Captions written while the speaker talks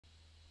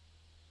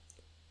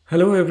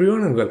Hello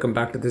everyone and welcome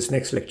back to this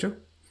next lecture.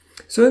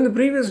 So in the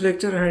previous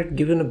lecture I had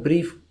given a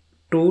brief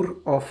tour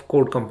of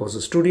Code Composer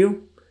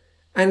Studio,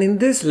 and in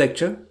this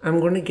lecture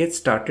I'm going to get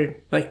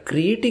started by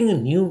creating a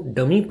new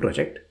dummy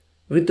project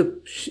with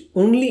the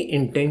only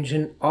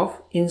intention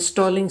of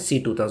installing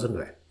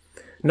C2000Ware.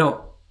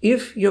 Now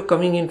if you're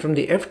coming in from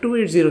the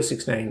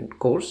F28069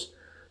 course,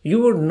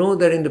 you would know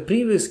that in the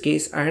previous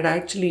case I had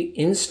actually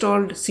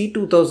installed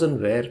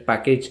C2000Ware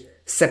package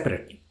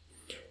separately.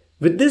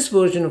 With this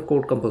version of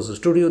Code Composer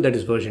Studio, that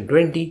is version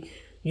 20,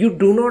 you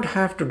do not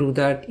have to do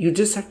that. You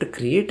just have to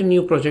create a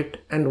new project,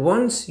 and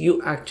once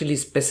you actually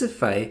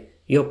specify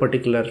your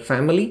particular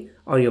family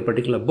or your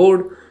particular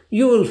board,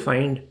 you will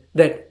find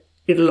that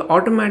it will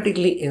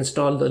automatically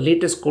install the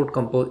latest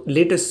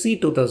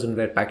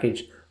C2000Ware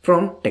package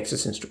from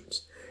Texas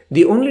Instruments.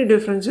 The only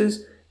difference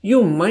is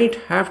you might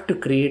have to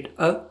create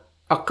an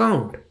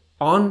account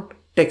on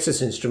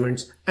Texas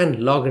Instruments and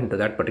log into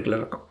that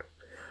particular account.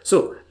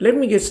 So let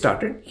me get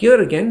started. Here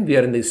again, we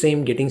are in the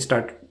same getting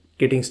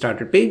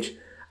started page.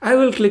 I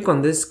will click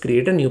on this,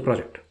 create a new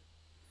project.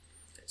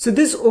 So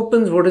this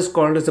opens what is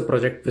called as a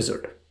project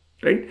wizard,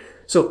 right?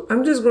 So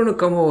I'm just going to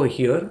come over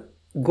here,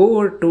 go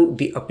over to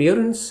the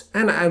appearance,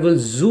 and I will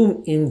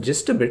zoom in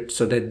just a bit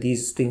so that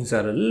these things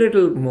are a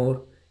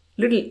little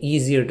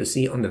easier to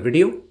see on the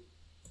video.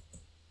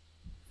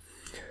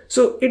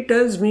 So it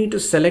tells me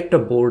to select a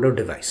board or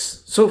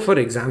device. So for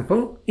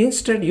example,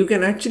 instead you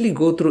can actually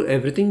go through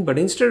everything, but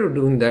instead of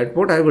doing that,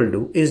 what I will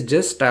do is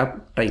just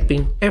start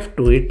typing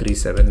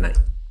F28379.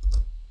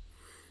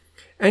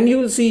 And you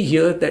will see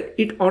here that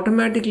it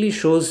automatically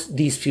shows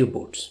these few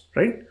boards,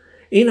 right?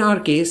 In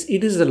our case,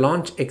 it is the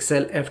Launch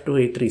XL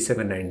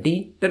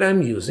F28379D that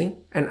I'm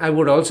using, and I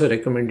would also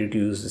recommend you to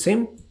use the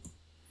same,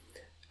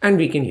 and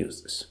we can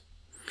use this.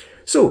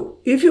 So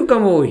if you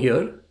come over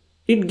here,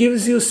 it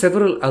gives you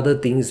several other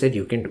things that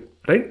you can do,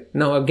 right?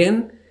 Now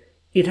again,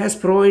 it has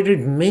provided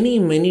many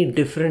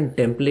different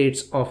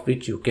templates of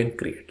which you can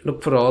create.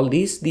 Look for all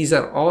these. These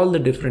are all the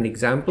different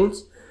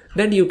examples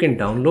that you can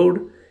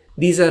download.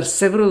 These are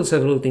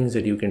several things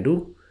that you can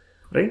do,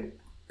 right?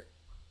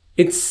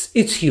 It's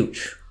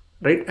huge,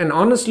 right? And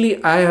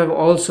honestly, I have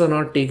also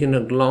not taken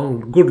a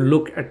good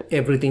look at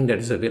everything that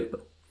is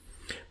available.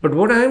 But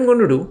what I am going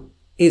to do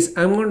is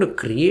I'm going to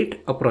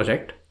create a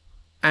project,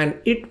 and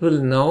it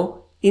will now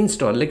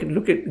install.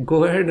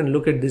 Go ahead and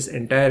look at this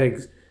entire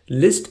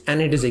list,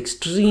 and it is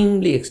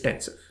extremely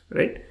extensive,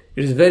 right?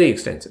 It is very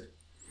extensive.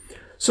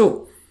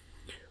 So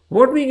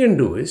what we can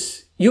do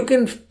is you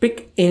can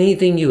pick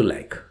anything you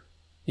like.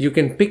 You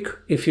can pick,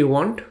 if you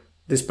want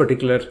this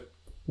particular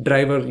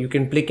driver, you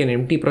can pick an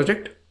empty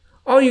project,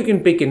 or you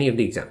can pick any of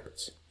the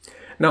examples.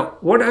 Now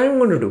what I'm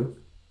going to do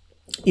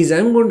is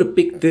I'm going to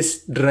pick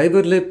this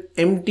driverlib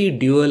empty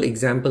dual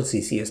example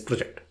CCS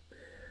project.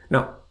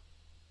 Now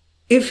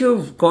if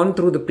you've gone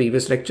through the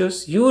previous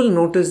lectures, you will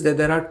notice that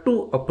there are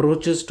two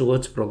approaches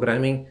towards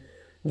programming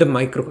the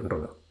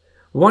microcontroller.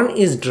 One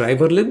is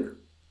driverlib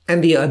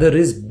and the other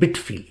is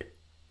bitfield,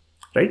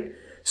 right?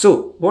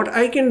 So what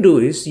I can do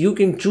is you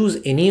can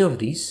choose any of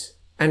these,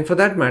 and for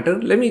that matter,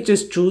 let me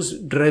just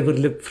choose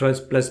driverlib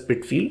plus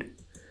bitfield,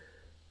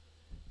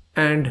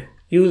 and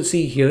you will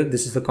see here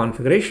this is the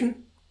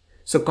configuration.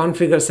 So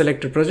configure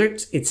selected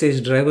projects, it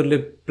says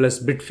driverlib plus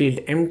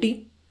bitfield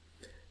empty.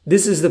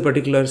 This is the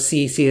particular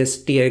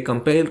CCS TI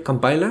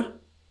compiler.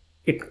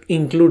 It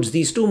includes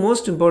these two.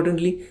 Most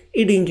importantly,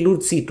 it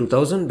includes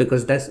C2000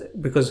 because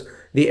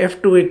the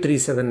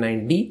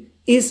F28379D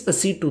is a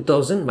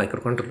C2000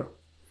 microcontroller.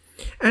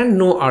 And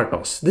no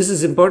RTOS. This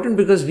is important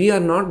because we are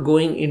not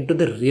going into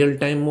the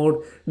real-time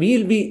mode. We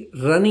will be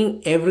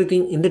running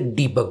everything in the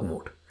debug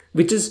mode,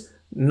 which is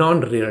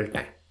non-real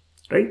time,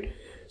 right?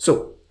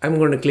 So I'm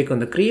going to click on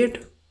the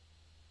create,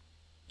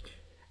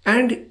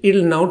 and it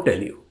will now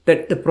tell you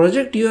that the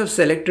project you have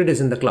selected is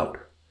in the cloud.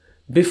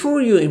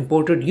 Before you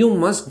import it, you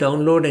must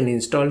download and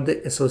install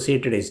the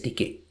associated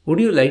SDK. Would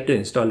you like to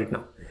install it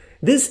now?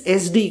 This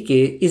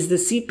SDK is the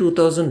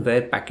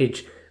C2000Ware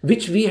package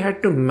which we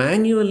had to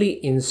manually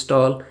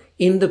install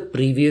in the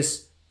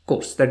previous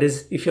course. That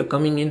is, if you're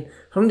coming in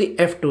from the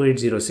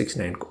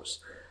F28069 course.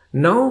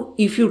 Now,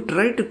 if you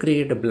try to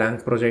create a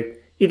blank project,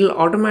 it will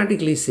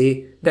automatically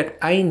say that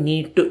I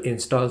need to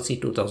install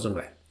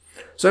C2000Ware.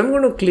 So I'm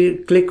going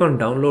to click on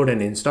download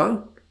and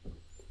install.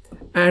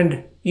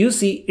 And you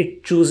see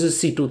it chooses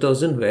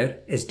C2000Ware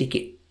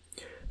SDK.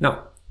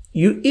 Now,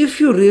 if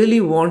you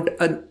really want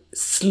a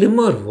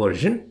slimmer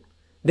version,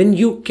 then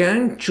you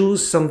can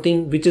choose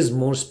something which is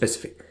more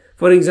specific.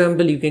 For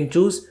example, you can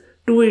choose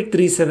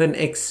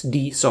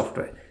 2837XD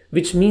software,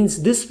 which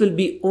means this will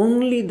be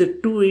only the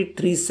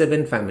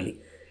 2837 family.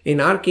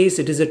 In our case,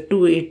 it is a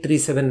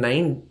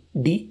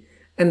 28379D,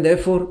 and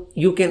therefore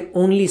you can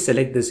only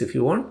select this if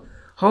you want.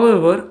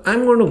 However,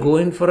 I'm going to go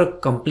in for a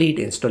complete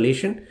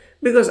installation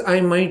because I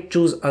might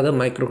choose other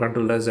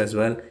microcontrollers as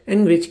well,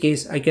 in which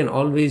case I can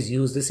always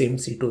use the same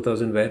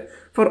C2000Ware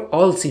for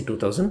all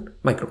C2000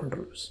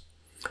 microcontrollers.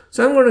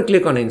 So I'm going to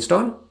click on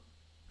install,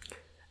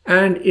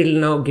 and it'll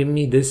now give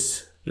me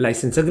this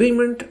license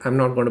agreement. I'm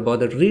not going to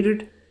bother to read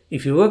it.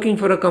 If you're working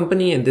for a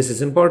company and this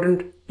is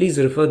important, please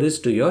refer this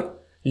to your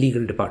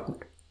legal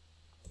department.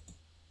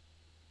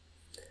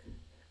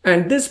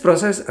 And this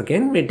process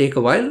again may take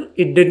a while.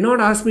 It did not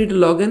ask me to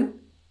log in,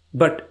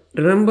 but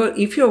remember,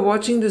 if you're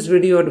watching this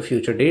video at a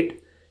future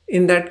date,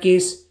 in that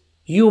case,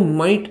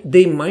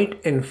 they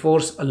might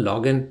enforce a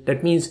login.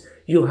 That means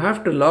you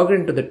have to log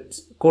into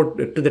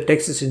the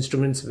Texas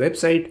Instruments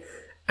website,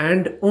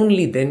 and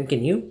only then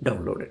can you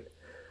download it.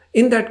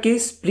 In that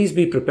case, please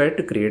be prepared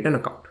to create an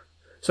account.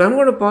 So I'm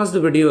going to pause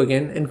the video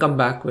again and come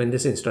back when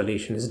this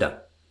installation is done.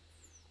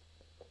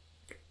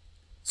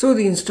 So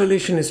the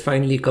installation is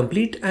finally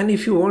complete, and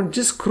if you want,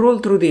 just scroll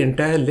through the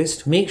entire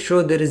list. Make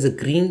sure there is a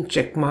green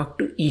check mark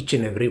to each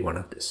and every one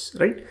of this,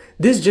 right?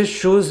 This just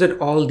shows that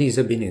all these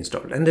have been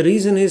installed. And the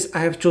reason is I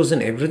have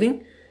chosen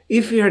everything.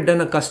 If we had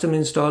done a custom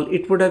install,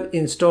 it would have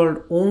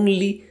installed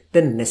only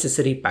the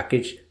necessary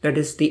package, that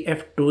is the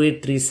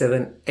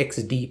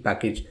F2837XD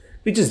package,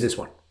 which is this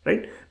one,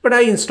 right? But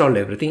I installed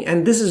everything,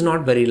 and this is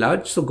not very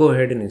large, so go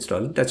ahead and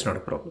install it. That's not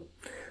a problem.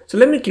 So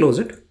let me close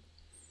it.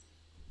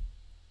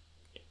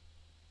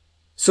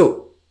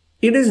 So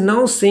it is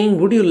now saying,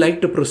 would you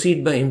like to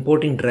proceed by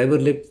importing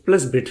driverlib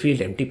plus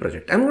bitfield empty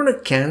project? I'm going to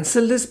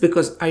cancel this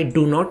because I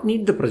do not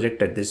need the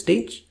project at this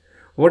stage.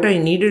 What I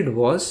needed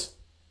was,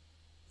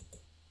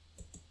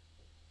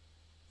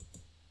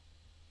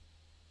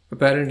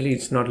 apparently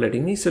it's not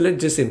letting me, so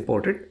let's just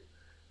import it.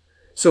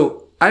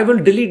 So I will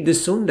delete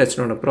this soon, that's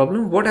not a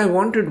problem. What I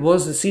wanted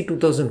was the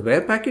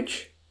C2000Ware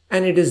package,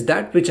 and it is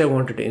that which I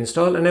wanted to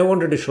install, and I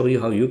wanted to show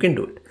you how you can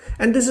do it.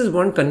 And this is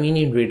one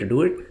convenient way to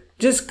do it.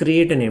 Just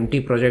create an empty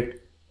project.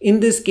 In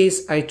this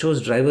case, I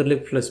chose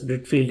driverlib plus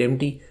bitfield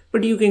empty,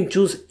 but you can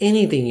choose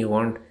anything you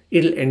want.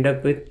 It'll end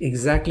up with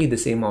exactly the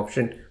same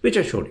option which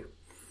I showed you.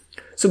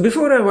 So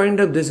before I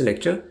wind up this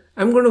lecture,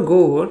 I'm going to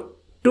go over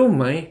to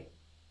my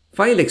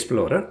file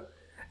explorer.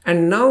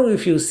 And now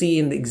if you see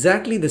in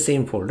exactly the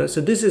same folder,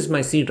 so this is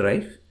my C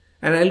drive,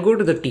 and I'll go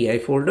to the TI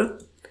folder.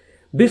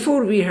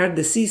 Before we had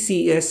the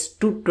CCS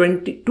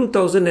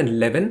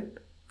 2011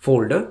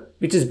 folder,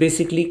 which is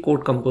basically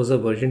Code Composer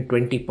version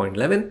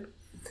 20.11,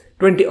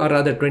 or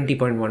rather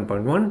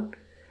 20.1.1.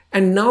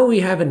 And now we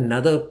have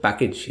another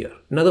package here,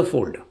 another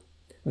folder.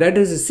 That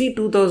is a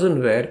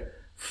C2000Ware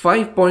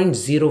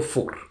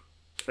 5.04,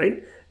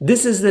 right?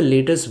 This is the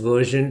latest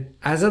version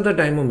as of the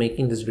time of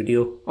making this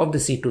video of the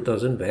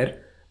C2000Ware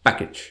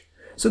package.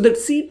 So that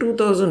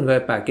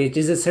C2000Ware package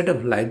is a set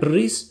of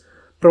libraries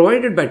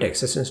provided by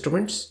Texas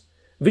Instruments,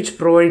 which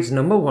provides,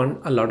 number one,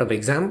 a lot of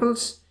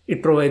examples.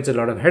 It provides a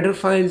lot of header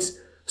files,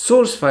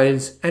 source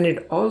files, and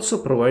it also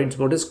provides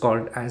what is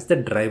called as the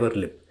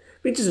driverlib,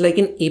 which is like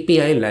an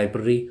API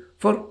library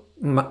for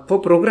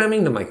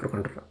programming the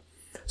microcontroller.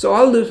 So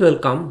all this will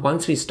come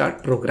once we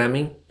start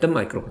programming the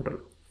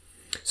microcontroller.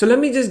 So let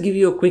me just give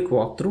you a quick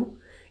walkthrough.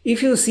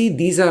 If you see,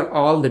 these are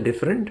all the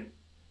different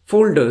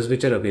folders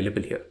which are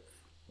available here.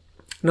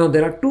 Now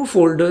there are two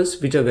folders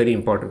which are very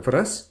important for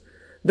us.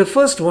 The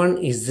first one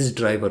is this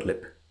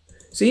driverlib.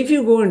 So if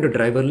you go into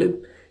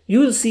driverlib, you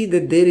will see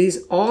that there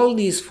is all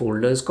these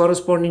folders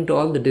corresponding to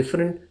all the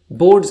different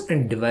boards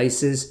and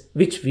devices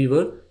which we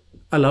were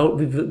allowed,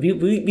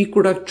 we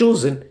could have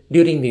chosen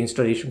during the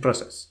installation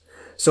process.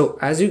 So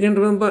as you can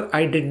remember,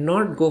 I did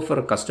not go for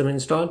a custom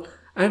install.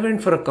 I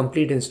went for a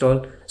complete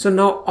install. So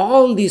now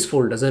all these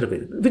folders are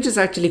available, which is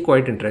actually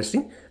quite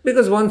interesting,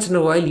 because once in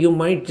a while you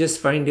might just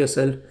find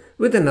yourself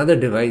with another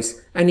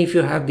device, and if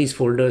you have these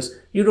folders,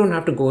 you don't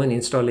have to go and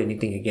install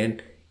anything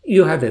again.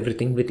 You have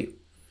everything with you.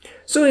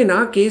 So in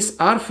our case,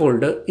 our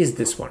folder is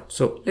this one.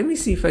 So let me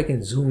see if I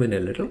can zoom in a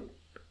little.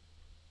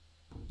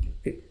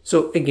 Okay.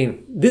 So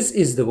again, this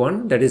is the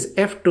one that is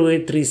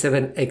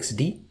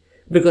F2837XD,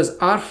 because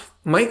our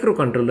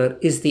microcontroller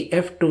is the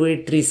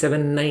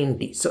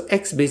F28379D. So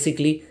X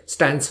basically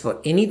stands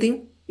for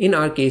anything. In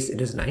our case, it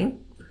is 9.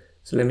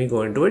 So let me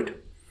go into it.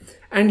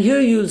 And here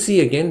you'll see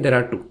again, there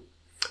are two.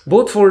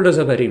 Both folders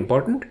are very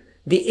important.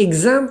 The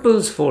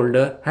examples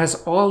folder has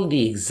all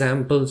the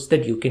examples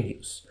that you can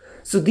use.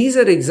 So these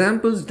are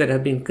examples that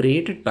have been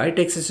created by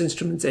Texas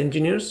Instruments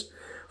engineers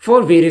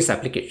for various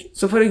applications.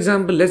 So for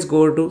example, let's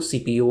go to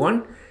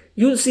CPU1.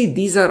 You'll see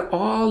these are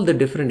all the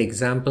different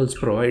examples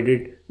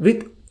provided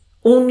with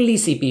only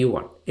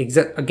CPU1.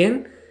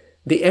 Again,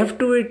 the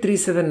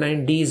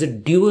F28379D is a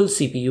dual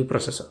CPU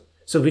processor.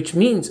 So which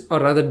means,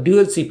 or rather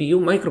dual CPU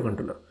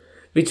microcontroller,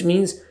 which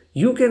means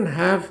you can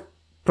have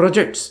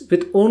projects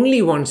with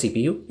only one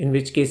CPU, in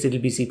which case it will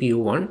be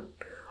CPU1,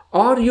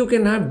 or you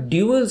can have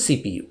dual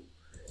CPU.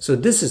 So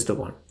this is the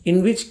one,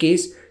 in which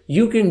case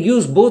you can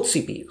use both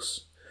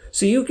CPUs.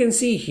 So you can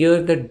see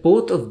here that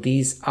both of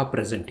these are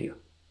present here,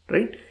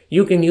 right?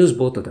 You can use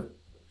both of them.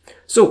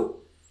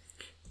 So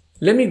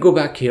let me go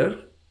back here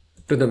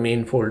to the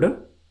main folder,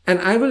 and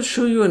I will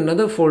show you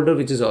another folder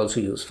which is also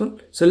useful.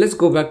 So let's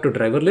go back to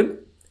driverlib,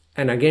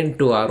 and again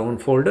to our own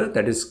folder,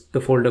 that is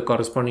the folder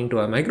corresponding to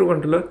our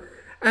microcontroller,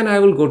 and I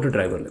will go to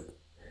driverlib.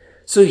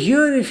 So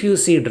here if you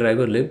see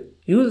driverlib,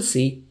 you will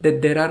see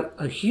that there are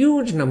a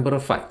huge number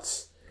of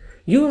files.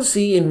 You will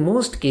see in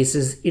most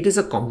cases it is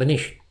a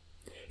combination.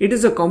 It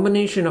is a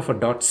combination of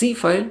a .c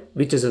file,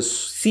 which is a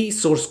C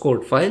source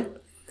code file,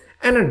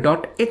 and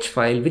a .h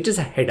file, which is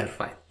a header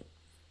file,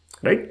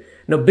 right?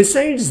 Now,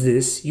 besides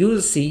this, you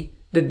will see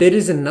that there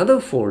is another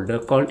folder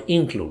called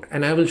include,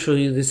 and I will show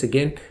you this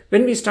again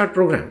when we start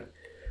programming.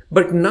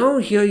 But now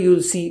here you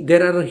will see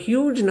there are a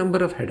huge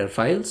number of header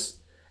files,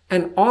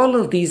 and all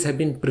of these have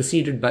been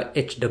preceded by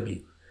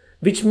HW,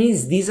 which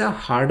means these are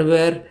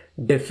hardware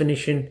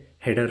definition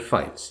header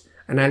files.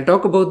 And I'll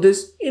talk about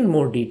this in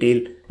more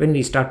detail when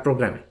we start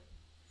programming.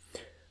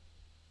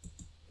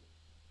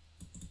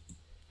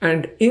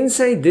 And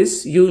inside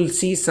this, you will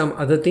see some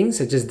other things,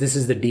 such as this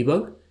is the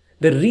debug.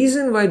 The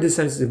reason why this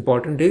is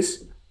important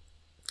is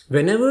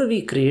whenever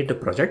we create a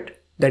project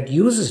that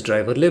uses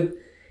driverlib,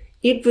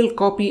 it will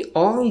copy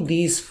all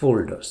these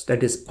folders,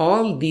 that is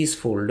all these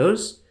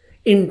folders,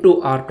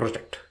 into our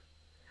project.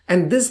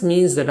 And this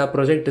means that our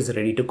project is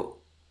ready to go,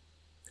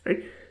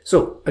 right?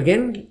 So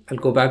again, I'll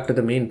go back to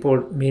the main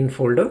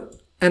folder,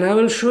 and I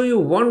will show you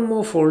one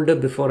more folder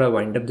before I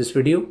wind up this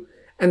video,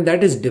 and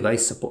that is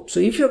device support. So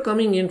if you're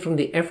coming in from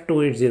the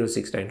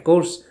F28069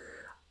 course,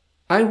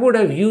 I would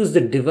have used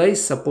the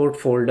device support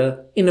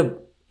folder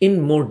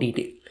in more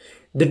detail.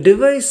 The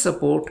device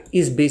support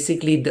is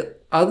basically the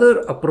other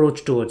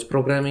approach towards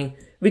programming,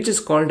 which is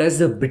called as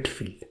the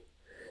bitfield.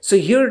 So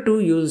here too,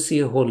 you'll see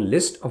a whole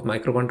list of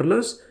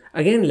microcontrollers.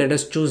 Again, let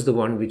us choose the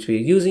one which we are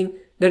using,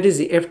 that is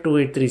the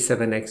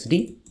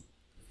F2837XD.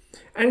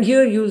 And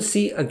here you'll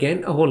see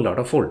again a whole lot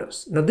of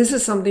folders. Now this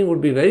is something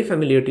would be very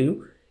familiar to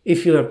you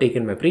if you have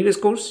taken my previous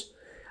course.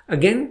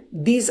 Again,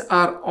 these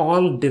are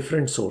all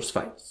different source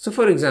files. So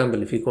for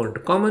example, if you go into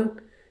common,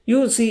 you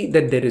will see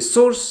that there is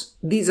source.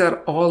 These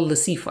are all the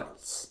C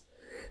files.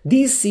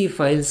 These C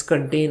files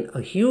contain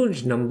a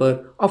huge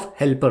number of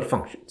helper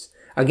functions.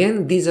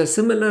 Again, these are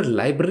similar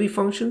library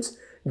functions,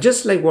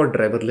 just like what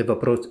driverlib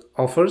approach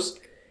offers,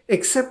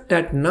 except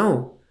that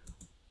now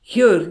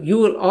here you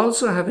will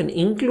also have an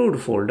include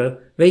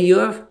folder where you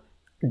have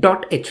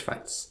 .h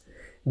files.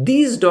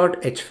 These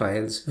 .h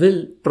files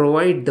will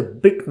provide the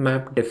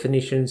bitmap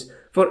definitions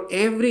for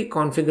every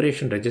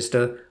configuration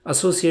register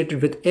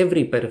associated with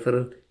every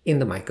peripheral in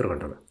the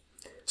microcontroller.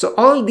 So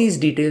all these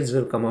details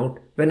will come out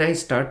when I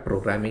start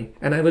programming,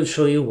 and I will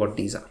show you what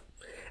these are.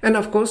 And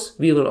of course,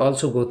 we will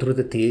also go through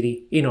the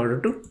theory in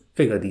order to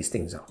figure these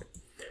things out.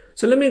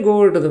 So let me go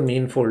over to the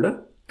main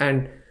folder,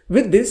 and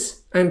with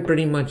this, I'm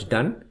pretty much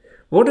done.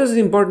 What is the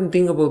important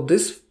thing about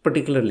this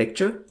particular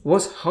lecture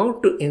was how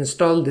to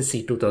install the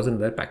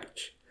C2000Ware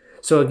package.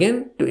 So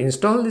again, to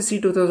install the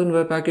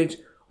C2000Ware package,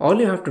 all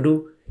you have to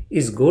do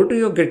is go to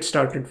your get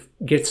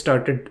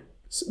started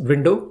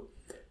window,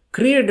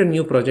 create a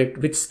new project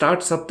which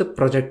starts up the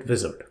project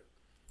wizard.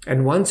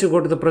 And once you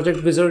go to the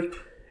project wizard,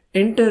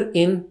 enter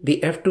in the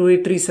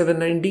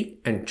F28379D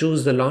and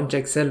choose the Launch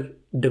XL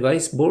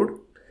device board.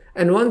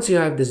 And once you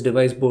have this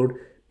device board,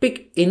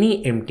 pick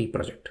any empty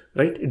project,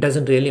 right? It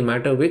doesn't really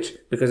matter which,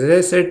 because as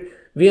I said,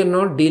 we are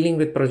not dealing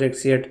with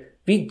projects yet.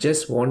 We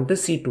just want the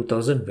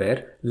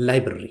C2000Ware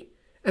library.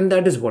 And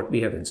that is what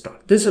we have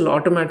installed. This will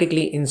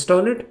automatically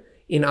install it.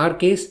 In our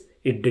case,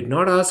 it did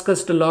not ask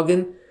us to log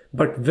in,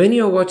 but when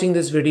you're watching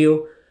this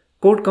video,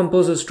 Code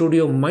Composer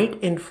Studio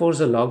might enforce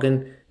a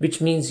login,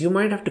 which means you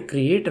might have to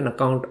create an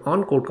account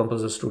on Code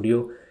Composer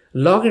Studio,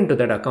 log into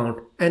that account,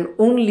 and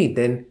only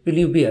then will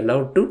you be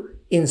allowed to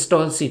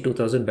install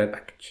C2000Ware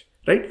package,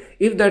 right?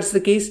 If that's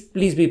the case,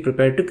 please be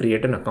prepared to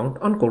create an account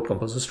on Code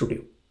Composer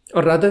Studio,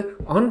 or rather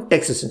on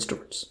Texas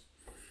Instruments.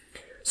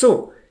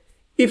 So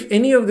if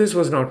any of this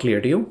was not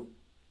clear to you,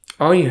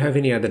 or you have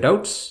any other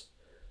doubts,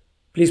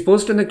 please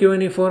post in the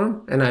Q&A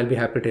forum and I'll be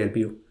happy to help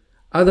you.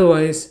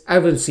 Otherwise, I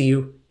will see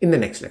you in the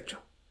next lecture.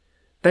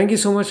 Thank you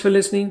so much for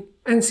listening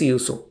and see you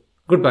soon.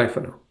 Goodbye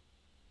for now.